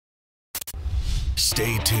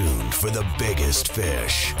Stay tuned for the biggest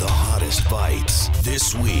fish, the hottest bites,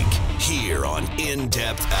 this week here on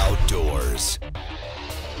In-Depth Outdoors.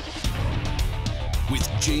 With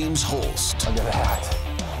James Holst. Look at that.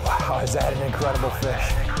 Wow, is that an incredible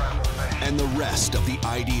fish? And the rest of the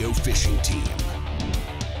IDO fishing team.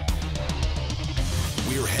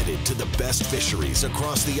 We're headed to the best fisheries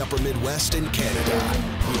across the upper Midwest and Canada.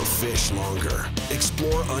 We'll fish longer,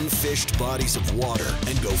 explore unfished bodies of water,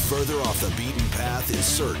 and go further off the beaten path in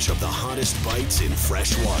search of the hottest bites in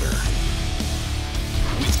fresh water.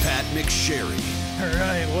 With Pat McSherry. All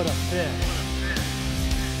right, what a fish.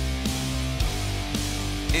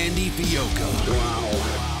 Andy Fiocco.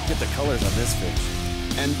 Wow. Get the colors on this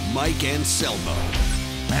fish. And Mike Anselmo.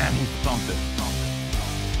 Man, he's thumping.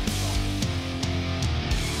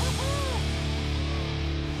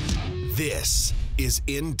 This is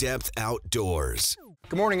In-Depth Outdoors.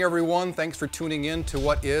 Good morning, everyone. Thanks for tuning in to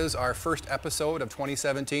what is our first episode of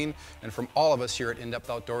 2017. And from all of us here at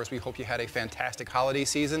In-Depth Outdoors, we hope you had a fantastic holiday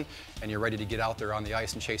season and you're ready to get out there on the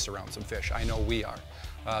ice and chase around some fish. I know we are.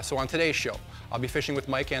 So on today's show, I'll be fishing with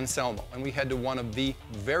Mike Anselmo, and we head to one of the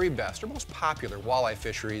very best or most popular walleye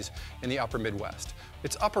fisheries in the upper Midwest.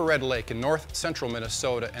 It's Upper Red Lake in north central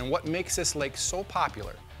Minnesota, and what makes this lake so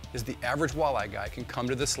popular is the average walleye guy can come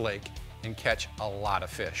to this lake and catch a lot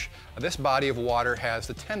of fish. This body of water has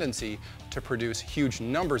the tendency to produce huge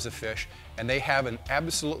numbers of fish, and they have an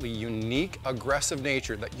absolutely unique, aggressive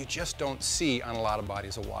nature that you just don't see on a lot of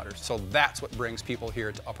bodies of water. So that's what brings people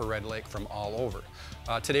here to Upper Red Lake from all over.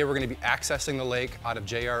 Today we're going to be accessing the lake out of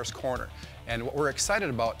JR's Corner. And what we're excited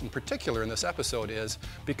about in particular in this episode is,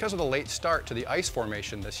 because of the late start to the ice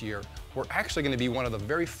formation this year, we're actually going to be one of the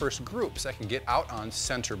very first groups that can get out on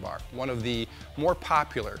center bar, one of the more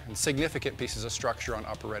popular and significant pieces of structure on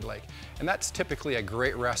Upper Red Lake. And that's typically a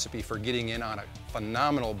great recipe for getting in on a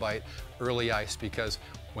phenomenal bite early ice, because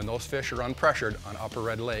when those fish are unpressured on Upper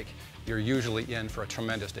Red Lake, you're usually in for a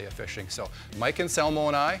tremendous day of fishing. So Mike Anselmo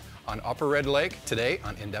and I on Upper Red Lake today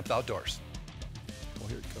on In-Depth Outdoors. Well,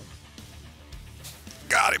 here it comes.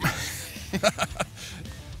 Got him.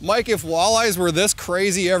 Mike, if walleyes were this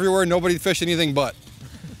crazy everywhere, nobody'd fish anything but.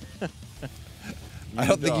 I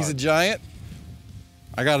don't think he's a giant.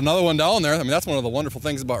 I got another one down there. I mean, that's one of the wonderful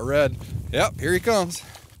things about red. Yep, here he comes.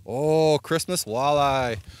 Oh, Christmas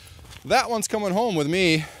walleye. That one's coming home with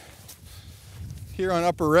me. Here on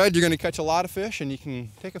Upper Red, you're gonna catch a lot of fish and you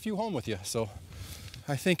can take a few home with you. So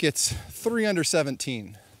I think it's 3 under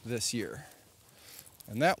 17 this year.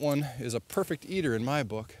 And that one is a perfect eater in my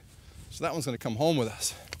book. So that one's gonna come home with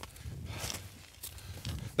us.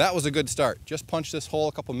 That was a good start. Just punched this hole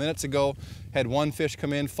a couple minutes ago. Had one fish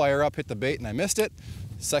come in, fire up, hit the bait, and I missed it.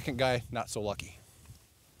 Second guy, not so lucky.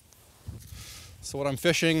 So what I'm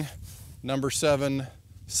fishing, number 7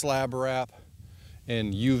 slab wrap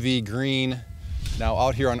in UV green. Now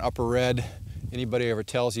out here on Upper Red, anybody ever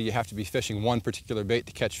tells you you have to be fishing one particular bait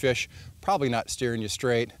to catch fish, probably not steering you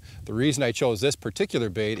straight. The reason I chose this particular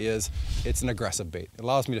bait is it's an aggressive bait. It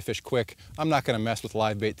allows me to fish quick. I'm not going to mess with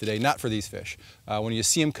live bait today, not for these fish. When you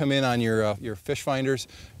see them come in on your fish finders,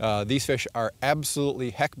 these fish are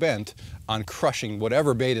absolutely heck bent on crushing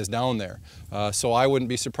whatever bait is down there. So I wouldn't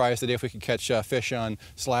be surprised today if we could catch fish on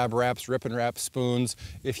slab wraps, rip and wrap, spoons.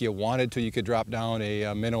 If you wanted to, you could drop down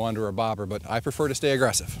a minnow under a bobber, but I prefer to stay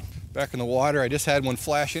aggressive. Back in the water, I just had one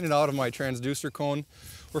flash in and out of my transducer cone.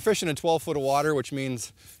 We're fishing in 12 foot of water, which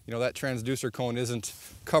means, you know, that transducer cone isn't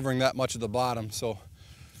covering that much of the bottom. So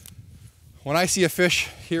when I see a fish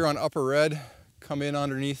here on Upper Red come in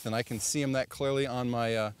underneath and I can see him that clearly on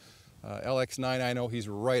my LX9, I know he's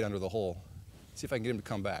right under the hole. See if I can get him to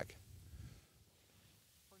come back.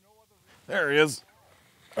 There he is.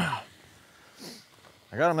 I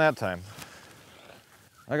got him that time.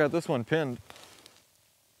 I got this one pinned.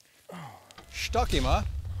 Stuck him, huh?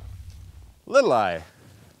 Little eye.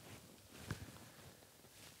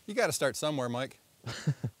 You got to start somewhere, Mike.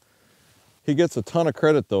 He gets a ton of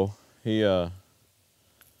credit though. He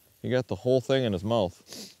got the whole thing in his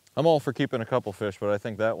mouth. I'm all for keeping a couple fish, but I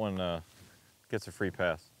think that one gets a free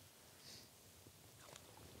pass.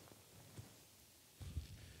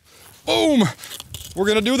 Boom! We're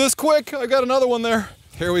gonna do this quick. I got another one there.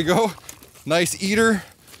 Here we go. Nice eater.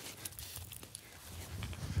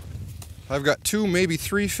 I've got 2, maybe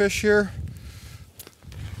 3 fish here.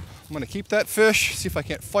 I'm gonna keep that fish, see if I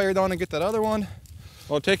can't fire down and get that other one.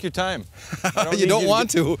 Well, take your time. You don't want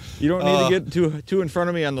to. You don't need to get too in front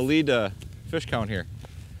of me on the lead fish count here.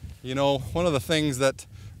 You know, one of the things that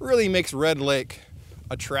really makes Red Lake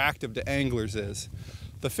attractive to anglers is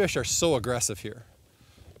the fish are so aggressive here.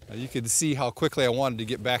 You could see how quickly I wanted to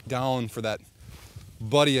get back down for that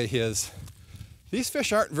buddy of his These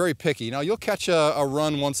fish aren't very picky. Now you'll catch a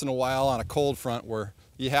run once in a while on a cold front where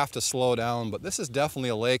you have to slow down, but this is definitely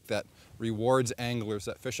a lake that rewards anglers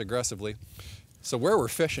that fish aggressively. So where we're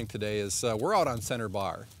fishing today is, we're out on Center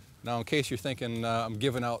Bar. Now in case you're thinking I'm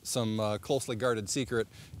giving out some closely guarded secret,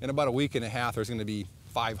 in about a week and a half there's going to be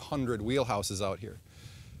 500 wheelhouses out here.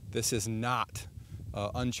 This is not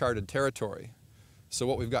uncharted territory. So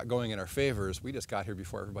what we've got going in our favor is we just got here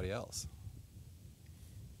before everybody else.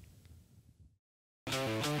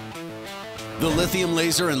 The lithium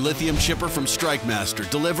laser and lithium chipper from StrikeMaster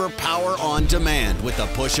deliver power on demand with the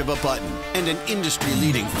push of a button and an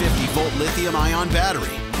industry-leading 50-volt lithium-ion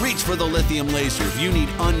battery. Reach for the lithium laser if you need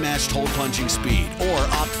unmatched hole punching speed, or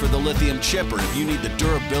opt for the lithium chipper if you need the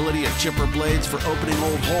durability of chipper blades for opening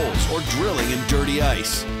old holes or drilling in dirty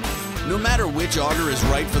ice. No matter which auger is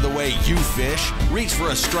right for the way you fish, reach for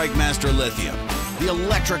a StrikeMaster Lithium, the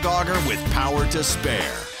electric auger with power to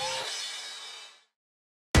spare.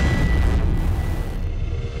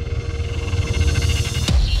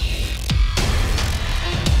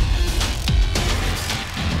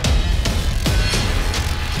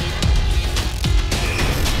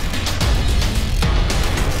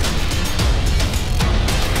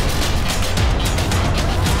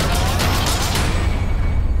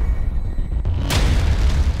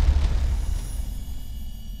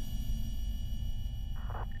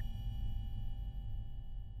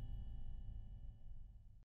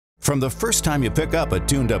 From the first time you pick up a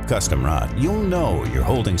tuned-up custom rod, you'll know you're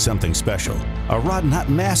holding something special. A rod not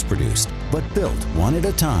mass-produced, but built one at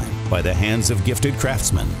a time by the hands of gifted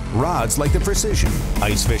craftsmen. Rods like the Precision,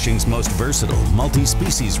 ice fishing's most versatile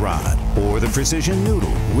multi-species rod, or the Precision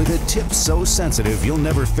Noodle with a tip so sensitive you'll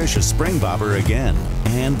never fish a spring bobber again.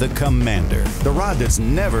 And the Commander, the rod that's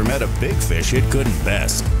never met a big fish it couldn't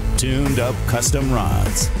best. Tuned-up custom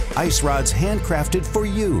rods. Ice rods handcrafted for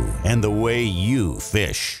you and the way you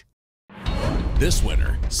fish. This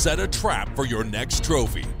winter, set a trap for your next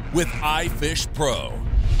trophy with iFish Pro.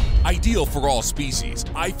 Ideal for all species,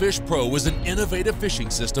 iFish Pro is an innovative fishing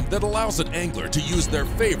system that allows an angler to use their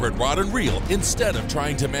favorite rod and reel instead of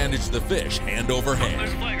trying to manage the fish hand over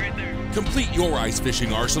hand. Complete your ice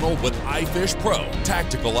fishing arsenal with iFish Pro,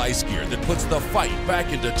 tactical ice gear that puts the fight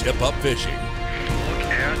back into tip-up fishing. Look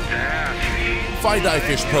at that. Find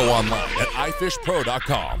iFish Pro online at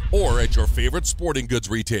ifishpro.com or at your favorite sporting goods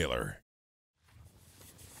retailer.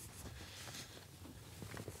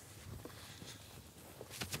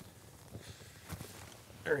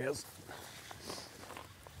 There he is.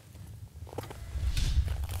 A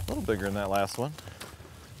little bigger than that last one.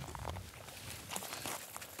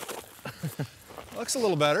 Looks a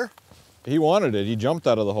little better. He wanted it. He jumped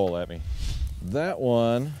out of the hole at me. That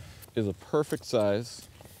one is a perfect size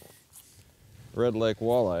Red Lake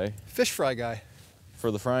walleye Fish fry guy.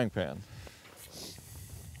 for the frying pan.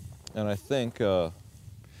 And I think I'm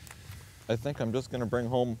just gonna bring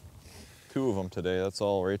home 2 of them today. That's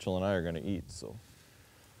all Rachel and I are gonna eat, so.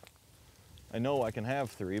 I know I can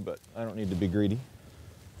have 3, but I don't need to be greedy.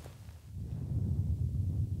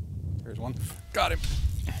 There's one. Got him.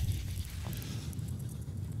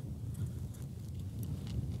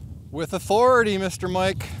 With authority, Mr.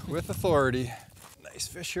 Mike. With authority. Nice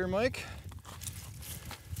fish here, Mike.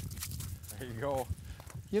 There you go.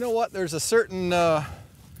 You know what? There's a certain, how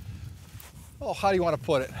do you want to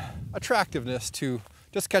put it? Attractiveness to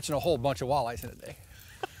just catching a whole bunch of walleyes in a day.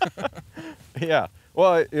 Yeah.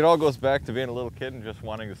 Well, it all goes back to being a little kid and just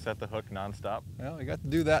wanting to set the hook nonstop. Well, you got to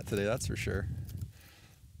do that today, that's for sure.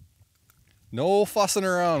 No fussing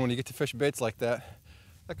around when you get to fish baits like that.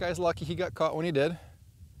 That guy's lucky he got caught when he did.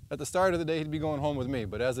 At the start of the day, he'd be going home with me,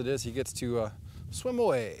 but as it is, he gets to swim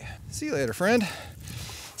away. See you later, friend.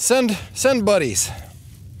 Send buddies.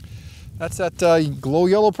 That's that glow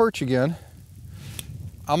yellow perch again.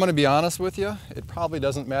 I'm gonna be honest with you, it probably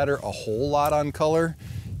doesn't matter a whole lot on color.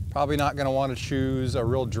 Probably not going to want to choose a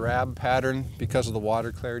real drab pattern because of the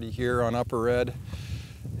water clarity here on upper red.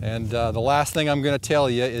 And the last thing I'm going to tell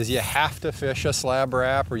you is you have to fish a slab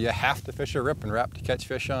wrap or you have to fish a rip and wrap to catch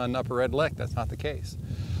fish on upper red lick. That's not the case.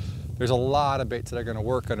 There's a lot of baits that are going to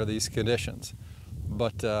work under these conditions.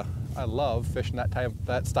 But I love fishing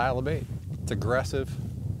that style of bait. It's aggressive,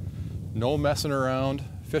 no messing around.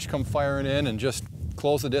 Fish come firing in and just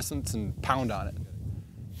close the distance and pound on it.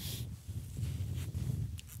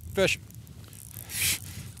 Fish.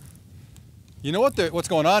 You know what's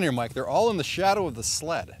going on here, Mike? They're all in the shadow of the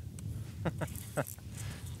sled. A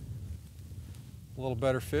little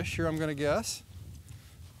better fish here, I'm gonna guess.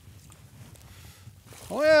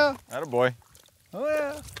 Oh yeah. Attaboy. Oh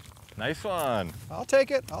yeah. Nice one. I'll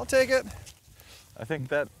take it. I'll take it. I think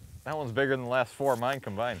that one's bigger than the last 4 of mine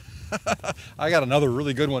combined. I got another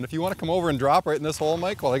really good one. If you want to come over and drop right in this hole,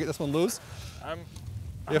 Mike, while I get this one loose. I'm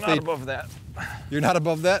not above that. You're not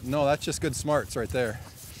above that? No, that's just good smarts right there.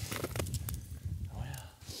 Oh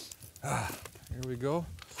yeah. Here we go.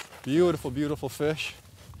 Beautiful, beautiful fish.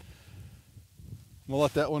 We'll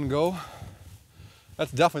let that one go.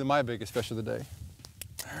 That's definitely my biggest fish of the day.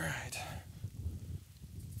 All right.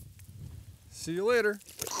 See you later.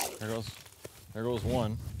 There goes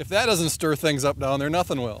one. If that doesn't stir things up down there,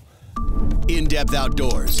 nothing will. In-Depth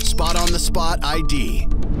Outdoors, Spot on the Spot ID.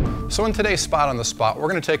 So in today's Spot on the Spot, we're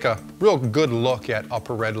going to take a real good look at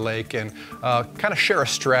Upper Red Lake and kind of share a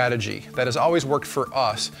strategy that has always worked for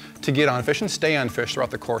us to get on fish and stay on fish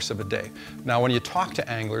throughout the course of a day. Now, when you talk to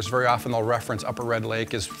anglers, very often they'll reference Upper Red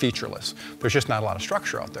Lake as featureless. There's just not a lot of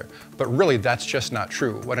structure out there. But really, that's just not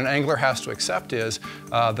true. What an angler has to accept is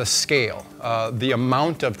the scale, the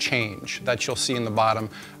amount of change that you'll see in the bottom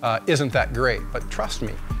isn't that great. But trust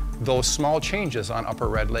me, those small changes on Upper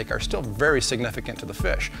Red Lake are still very significant to the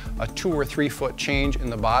fish. A 2 or 3 foot change in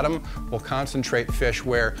the bottom will concentrate fish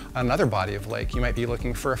where on another body of lake you might be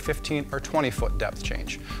looking for a 15 or 20 foot depth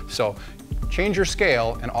change. So change your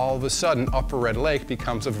scale and all of a sudden Upper Red Lake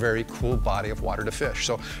becomes a very cool body of water to fish.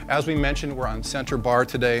 So as we mentioned, we're on Center Bar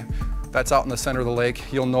today. That's out in the center of the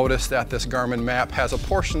lake. You'll notice that this Garmin map has a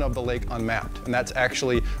portion of the lake unmapped, and that's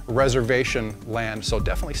actually reservation land, so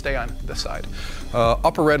definitely stay on this side.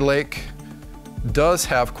 Upper Red Lake does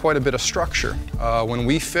have quite a bit of structure. When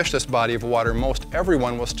we fished this body of water, most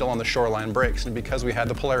everyone was still on the shoreline breaks, and because we had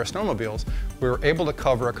the Polaris snowmobiles, we were able to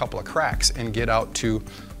cover a couple of cracks and get out to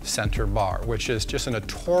Center Bar, which is just a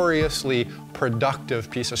notoriously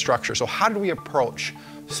productive piece of structure. So how do we approach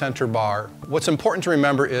Center Bar? What's important to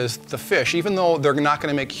remember is the fish, even though they're not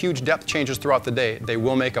going to make huge depth changes throughout the day, they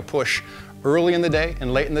will make a push early in the day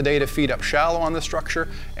and late in the day to feed up shallow on the structure,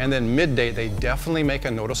 and then midday they definitely make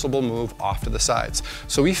a noticeable move off to the sides.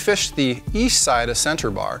 So we fished the east side of Center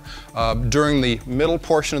Bar. During the middle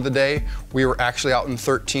portion of the day, we were actually out in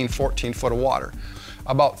 13, 14 foot of water.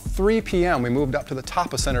 About 3 p.m. we moved up to the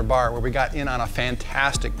top of Center Bar where we got in on a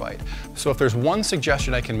fantastic bite. So if there's one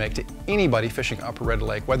suggestion I can make to anybody fishing Upper Red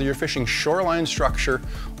Lake, whether you're fishing shoreline structure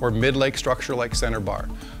or mid-lake structure like Center Bar,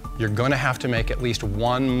 you're going to have to make at least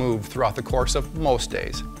one move throughout the course of most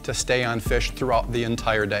days to stay on fish throughout the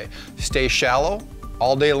entire day. Stay shallow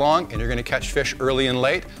all day long and you're going to catch fish early and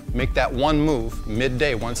late. Make that one move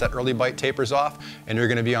midday once that early bite tapers off and you're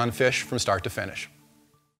going to be on fish from start to finish.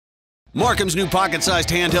 Markham's new pocket-sized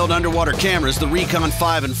handheld underwater cameras, the Recon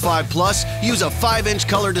 5 and 5 Plus, use a 5-inch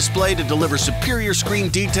color display to deliver superior screen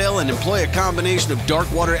detail and employ a combination of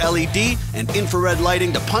dark water LED and infrared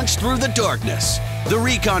lighting to punch through the darkness. The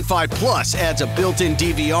Recon 5 Plus adds a built-in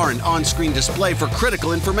DVR and on-screen display for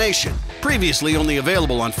critical information, previously only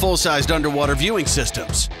available on full-sized underwater viewing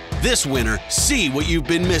systems. This winter, see what you've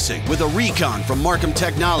been missing with a Recon from Markham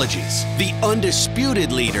Technologies, the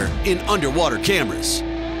undisputed leader in underwater cameras.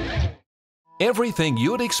 Everything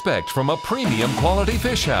you'd expect from a premium quality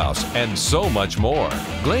fish house and so much more.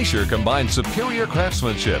 Glacier combines superior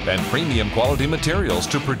craftsmanship and premium quality materials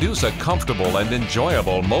to produce a comfortable and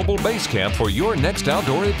enjoyable mobile base camp for your next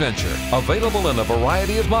outdoor adventure. Available in a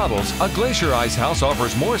variety of models, a Glacier Ice House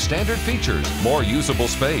offers more standard features, more usable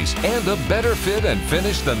space, and a better fit and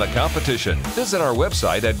finish than the competition. Visit our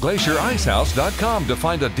website at glacierIcehouse.com to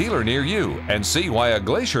find a dealer near you and see why a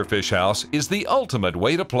Glacier fish house is the ultimate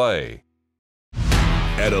way to play.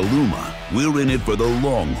 At Aluma, we're in it for the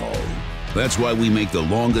long haul. That's why we make the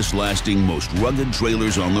longest-lasting, most rugged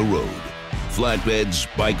trailers on the road. Flatbeds,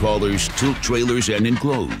 bike haulers, tilt trailers, and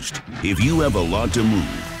enclosed. If you have a lot to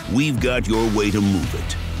move, we've got your way to move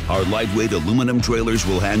it. Our lightweight aluminum trailers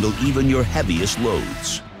will handle even your heaviest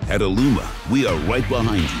loads. At Aluma, we are right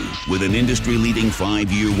behind you with an industry-leading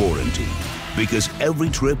 5-year warranty. Because every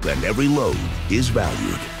trip and every load is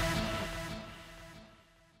valued.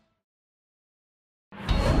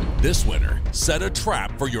 This winter, set a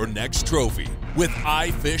trap for your next trophy with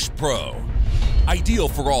iFish Pro. Ideal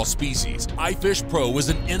for all species, iFish Pro is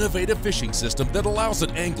an innovative fishing system that allows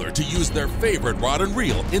an angler to use their favorite rod and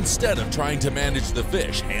reel instead of trying to manage the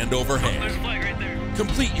fish hand over hand. There's a flag right there.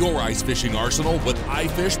 Complete your ice fishing arsenal with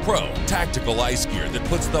iFish Pro, tactical ice gear that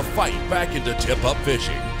puts the fight back into tip-up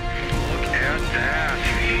fishing. Look at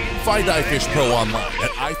that. Find iFish Pro online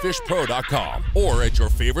at ifishpro.com or at your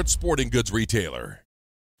favorite sporting goods retailer.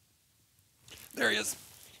 There he is.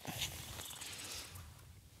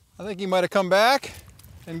 I think he might have come back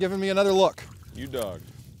and given me another look. You dog.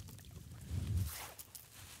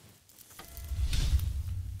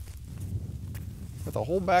 With a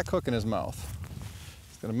whole back hook in his mouth.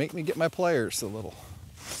 He's gonna make me get my pliers, the little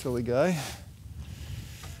silly guy.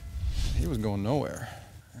 He was going nowhere.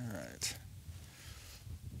 All right.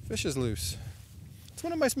 Fish is loose. It's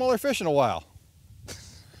one of my smaller fish in a while.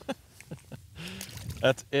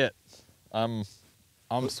 That's it. I'm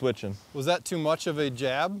switching. Was that too much of a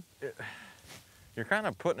jab? You're kind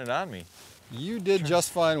of putting it on me. You did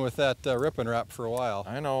just fine with that rip and wrap for a while.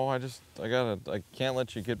 I know, I can't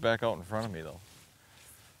let you get back out in front of me though.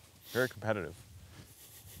 Very competitive.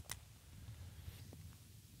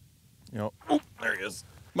 You know, oh, there he is.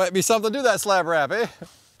 Might be something to that slab wrap, eh?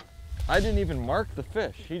 I didn't even mark the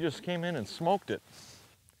fish. He just came in and smoked it.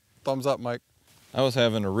 Thumbs up, Mike. I was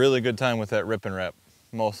having a really good time with that rip and wrap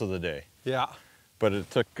most of the day. Yeah. But it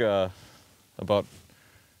took about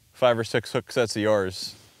 5 or 6 hook sets of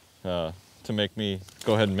yours to make me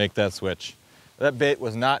go ahead and make that switch. That bait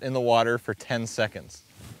was not in the water for 10 seconds.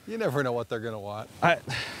 You never know what they're gonna want.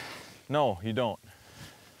 No, you don't.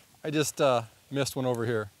 I just missed one over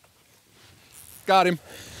here. Got him.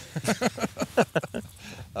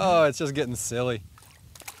 Oh, it's just getting silly.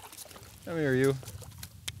 Come here, you.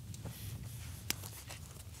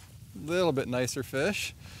 Little bit nicer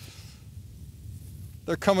fish.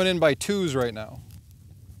 They're coming in by 2s right now.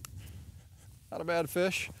 Not a bad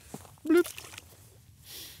fish. Bloop.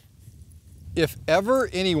 If ever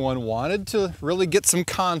anyone wanted to really get some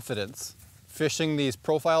confidence fishing these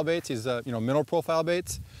profile baits, these minnow profile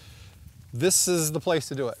baits, this is the place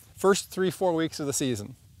to do it. First 3-4 weeks of the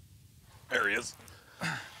season. There he is.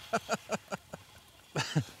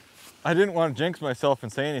 I didn't want to jinx myself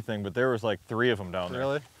and say anything, but there was like 3 of them down there.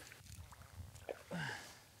 Really?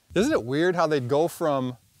 Isn't it weird how they'd go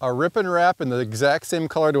from a rip and wrap in the exact same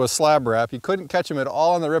color to a slab wrap? You couldn't catch them at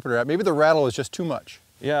all on the rip and wrap. Maybe the rattle was just too much.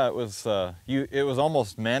 Yeah, it was. It was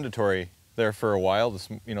almost mandatory there for a while.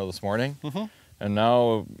 This morning, and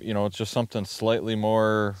now it's just something slightly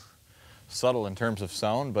more subtle in terms of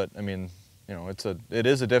sound. But I mean, it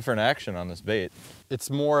is a different action on this bait. It's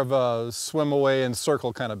more of a swim away and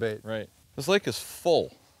circle kind of bait. Right. This lake is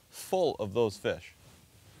full of those fish.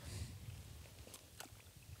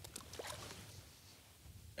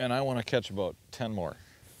 And I want to catch about 10 more.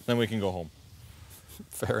 Then we can go home.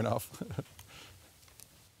 Fair enough.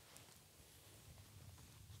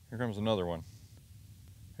 Here comes another one.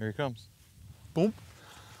 Here he comes. Boom.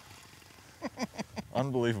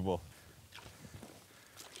 Unbelievable.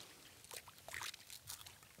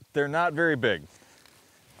 They're not very big,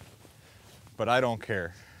 but I don't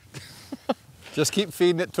care. Just keep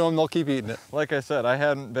feeding it to them, they'll keep eating it. Like I said, I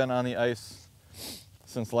hadn't been on the ice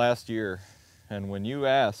since last year. And when you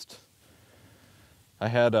asked, I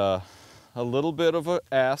had a little bit of an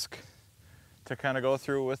ask to kind of go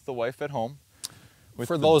through with the wife at home.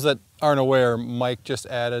 For those that aren't aware,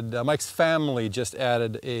 Mike's family just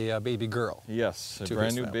added a baby girl. Yes, a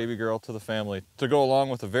brand new baby girl to the family to go along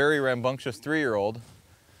with a very rambunctious 3-year-old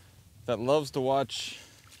that loves to watch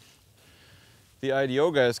the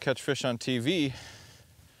IDO guys catch fish on TV.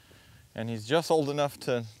 And he's just old enough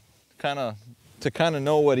to kind of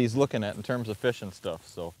know what he's looking at in terms of fish and stuff.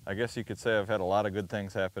 So I guess you could say I've had a lot of good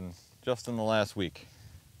things happen just in the last week.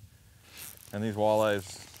 And these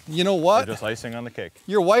walleyes, you know what? are just icing on the cake.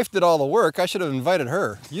 Your wife did all the work. I should have invited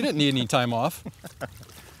her. You didn't need any time off.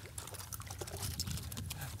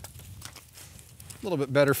 A little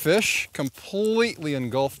bit better fish. Completely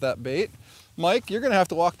engulfed that bait. Mike, you're going to have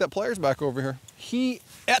to walk that pliers back over here. He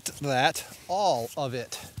ate that, all of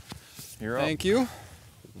it. You're up. Thank you.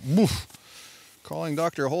 Woof. Calling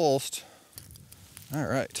Dr. Holst. All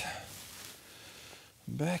right.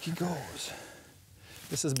 Back he goes.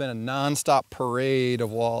 This has been a non-stop parade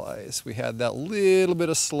of walleyes. We had that little bit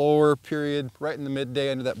of slower period right in the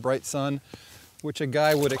midday under that bright sun, which a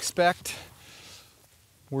guy would expect.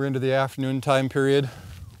 We're into the afternoon time period.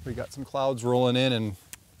 We got some clouds rolling in and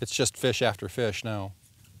it's just fish after fish now.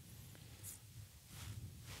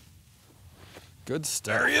 Good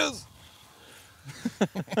stuff. There he is.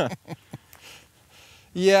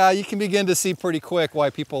 Yeah, you can begin to see pretty quick why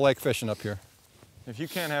people like fishing up here. If you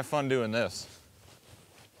can't have fun doing this,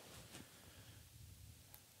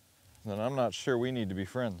 then I'm not sure we need to be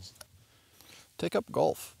friends. Take up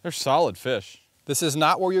golf. They're solid fish. This is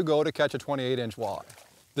not where you go to catch a 28-inch walleye.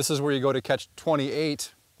 This is where you go to catch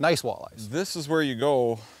 28 nice walleyes. This is where you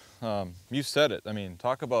go, you said it, I mean,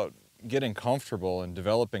 talk about getting comfortable and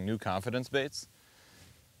developing new confidence baits.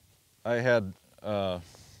 I had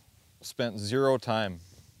spent 0 time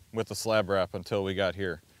with the slab wrap until we got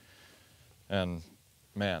here. And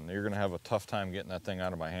man, you're gonna have a tough time getting that thing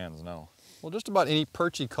out of my hands now. Well, just about any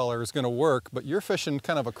perchy color is gonna work, but you're fishing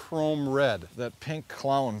kind of a chrome red. That pink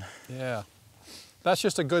clown. Yeah. That's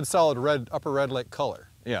just a good solid red, upper red lake color.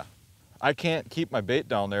 Yeah. I can't keep my bait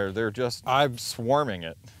down there. They're just swarming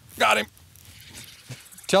it. Got him.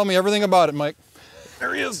 Tell me everything about it, Mike.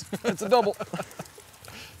 There he is. It's a double.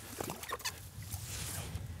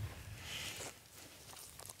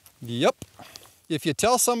 Yep. If you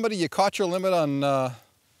tell somebody you caught your limit on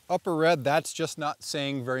upper red, that's just not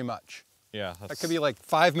saying very much. Yeah. That could be like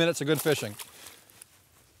 5 minutes of good fishing.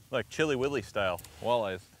 Like Chili Willy style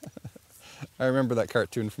walleyes. I remember that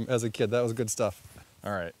cartoon from as a kid. That was good stuff.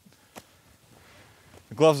 All right.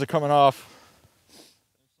 The gloves are coming off.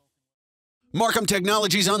 Markham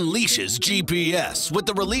Technologies unleashes GPS with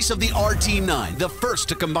the release of the RT9, the first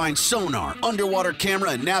to combine sonar, underwater camera,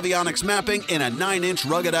 and navionics mapping in a 9-inch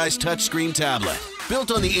ruggedized touchscreen tablet.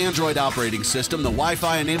 Built on the Android operating system, the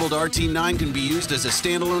Wi-Fi-enabled RT9 can be used as a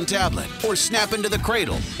standalone tablet, or snap into the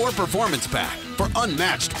cradle, or performance pack for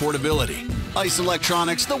unmatched portability. Ice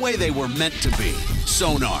electronics the way they were meant to be.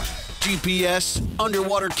 Sonar, GPS,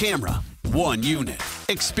 underwater camera, one unit.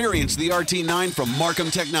 Experience the RT9 from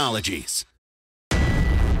Markham Technologies.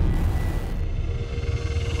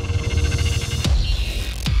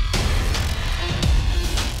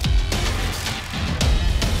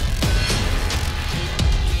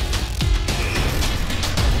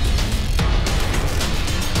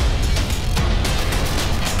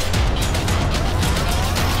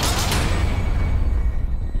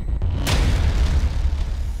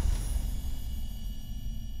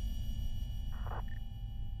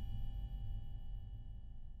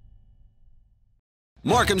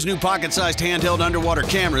 Markham's new pocket-sized handheld underwater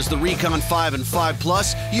cameras, the Recon 5 and 5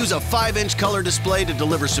 Plus, use a 5-inch color display to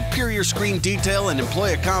deliver superior screen detail and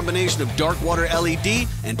employ a combination of dark water LED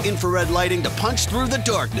and infrared lighting to punch through the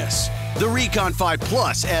darkness. The Recon 5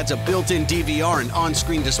 Plus adds a built-in DVR and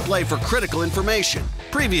on-screen display for critical information,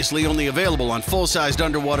 previously only available on full-sized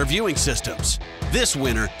underwater viewing systems. This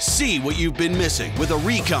winter, see what you've been missing with a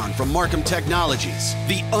Recon from Markham Technologies,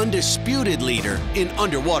 the undisputed leader in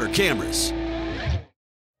underwater cameras.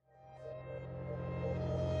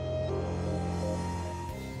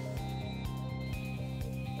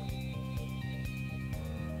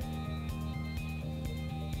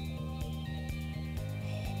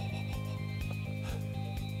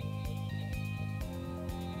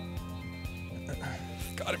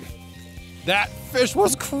 Got him. That fish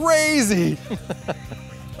was crazy.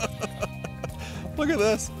 Look at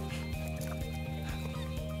this.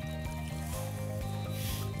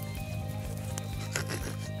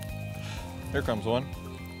 Here comes one.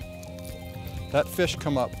 That fish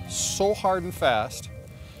come up so hard and fast,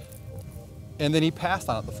 and then he passed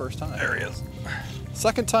on it the first time. There he is.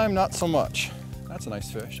 Second time, not so much. That's a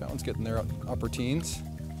nice fish. That one's getting their upper teens.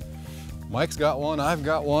 Mike's got one, I've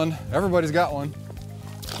got one, everybody's got one.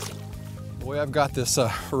 The way I've got this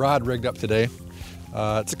rod rigged up today,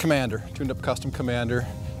 it's a Commander, tuned up custom Commander.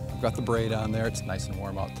 I've got the braid on there. It's nice and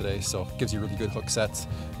warm out today, so it gives you really good hook sets.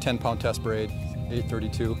 10-pound test braid,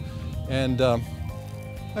 832. And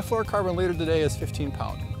my fluorocarbon leader today is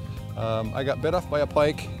 15-pound. I got bit off by a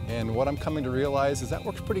pike, and what I'm coming to realize is that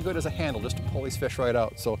works pretty good as a handle just to pull these fish right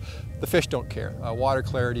out. So the fish don't care. Water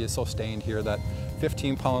clarity is so stained here that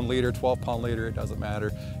 15-pound leader, 12-pound leader, it doesn't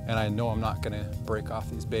matter. And I know I'm not gonna break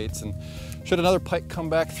off these baits. And should another pike come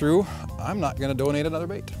back through, I'm not gonna donate another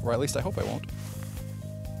bait, or at least I hope I won't.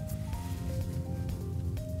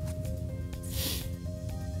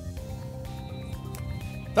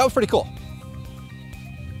 That was pretty cool.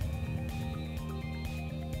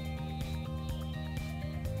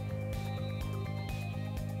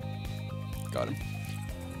 Got him.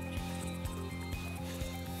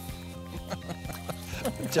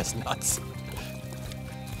 Just nuts.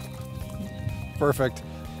 Perfect.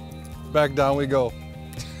 Back down we go.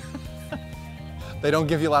 They don't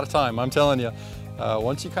give you a lot of time, I'm telling you.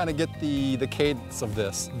 Once you kind of get the cadence of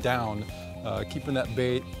this down, keeping that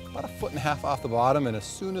bait about 1.5 feet off the bottom, and as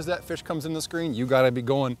soon as that fish comes in the screen, you gotta be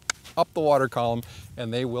going up the water column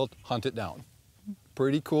and they will hunt it down.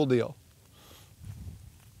 Pretty cool deal.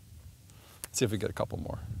 Let's see if we get a couple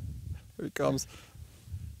more. Here he comes.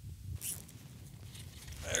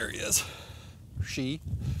 There he is. She.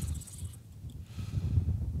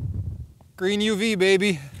 Green UV,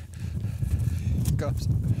 baby. Here comes.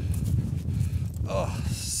 Oh,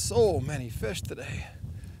 so many fish today.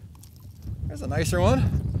 There's a nicer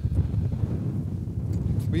one.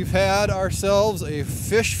 We've had ourselves a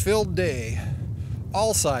fish-filled day.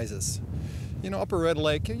 All sizes. You know, Upper Red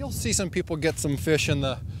Lake, you'll see some people get some fish in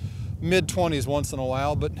the mid-20s once in a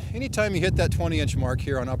while, but anytime you hit that 20-inch mark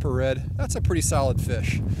here on Upper Red, that's a pretty solid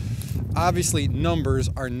fish. Obviously, numbers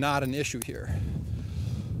are not an issue here.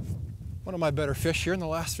 One of my better fish here in the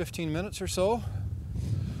last 15 minutes or so,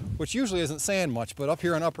 which usually isn't saying much, but up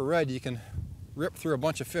here on Upper Red, you can rip through a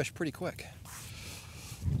bunch of fish pretty quick.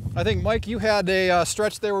 I think, Mike, you had a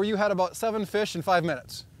stretch there where you had about 7 fish in 5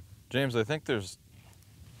 minutes. James, I think there's,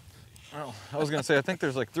 well, I was gonna say, I think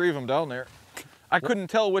there's like 3 of them down there. I couldn't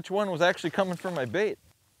tell which one was actually coming from my bait.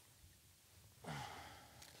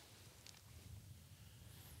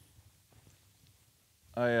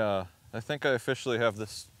 I think I officially have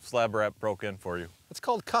this slab wrap broke in for you. It's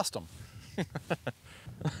called custom.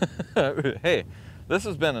 Hey, this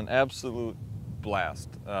has been an absolute blast.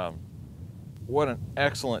 What an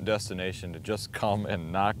excellent destination to just come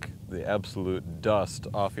and knock the absolute dust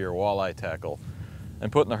off your walleye tackle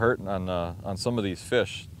and putting the hurt on some of these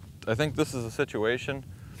fish. I think this is a situation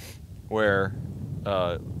where,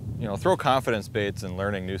 you know, throw confidence baits and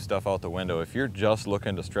learning new stuff out the window. If you're just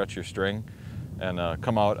looking to stretch your string and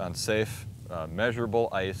come out on safe, measurable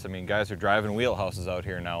ice, I mean, guys are driving wheelhouses out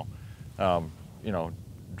here now. You know,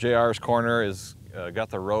 JR's corner is got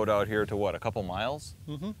the road out here to what, a couple miles?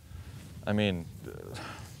 Mm-hmm. I mean,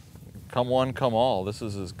 come one, come all. This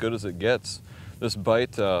is as good as it gets. This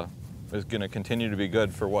bite is going to continue to be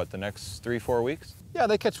good for what, the next 3-4 weeks? Yeah,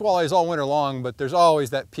 they catch walleyes all winter long, but there's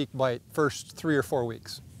always that peak bite first 3 or 4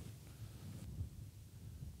 weeks.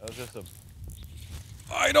 That was just a...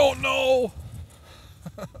 I don't know!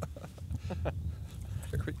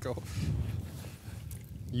 Here we go.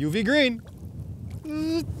 UV green.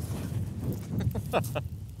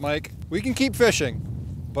 Mike, we can keep fishing,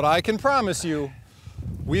 but I can promise you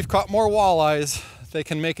we've caught more walleyes they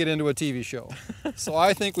can make it into a TV show. So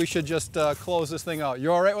I think we should just close this thing out.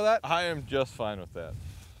 You all right with that? I am just fine with that.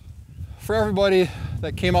 For everybody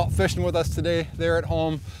that came out fishing with us today there at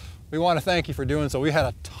home, we want to thank you for doing so. We had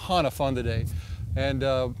a ton of fun today. And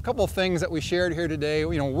a couple of things that we shared here today,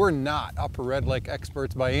 you know, we're not Upper Red Lake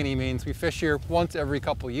experts by any means. We fish here once every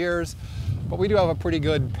couple years, but we do have a pretty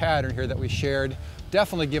good pattern here that we shared.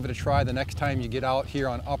 Definitely give it a try the next time you get out here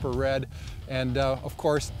on Upper Red. And of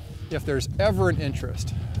course, if there's ever an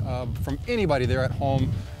interest from anybody there at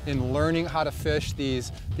home in learning how to fish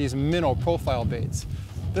these minnow profile baits,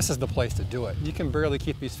 this is the place to do it. You can barely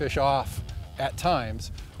keep these fish off at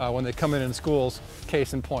times when they come in schools,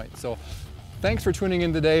 case in point. So thanks for tuning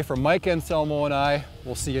in today. From Mike Anselmo and I,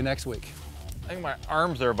 we'll see you next week. I think my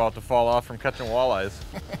arms are about to fall off from catching walleyes.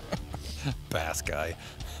 Bass guy.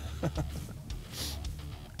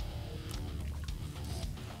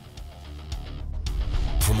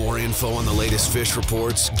 For more info on the latest fish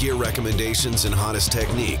reports, gear recommendations, and hottest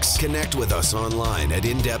techniques, connect with us online at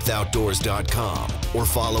indepthoutdoors.com or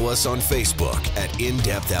follow us on Facebook at In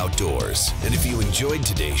Depth Outdoors. And if you enjoyed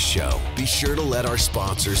today's show, be sure to let our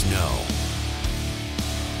sponsors know.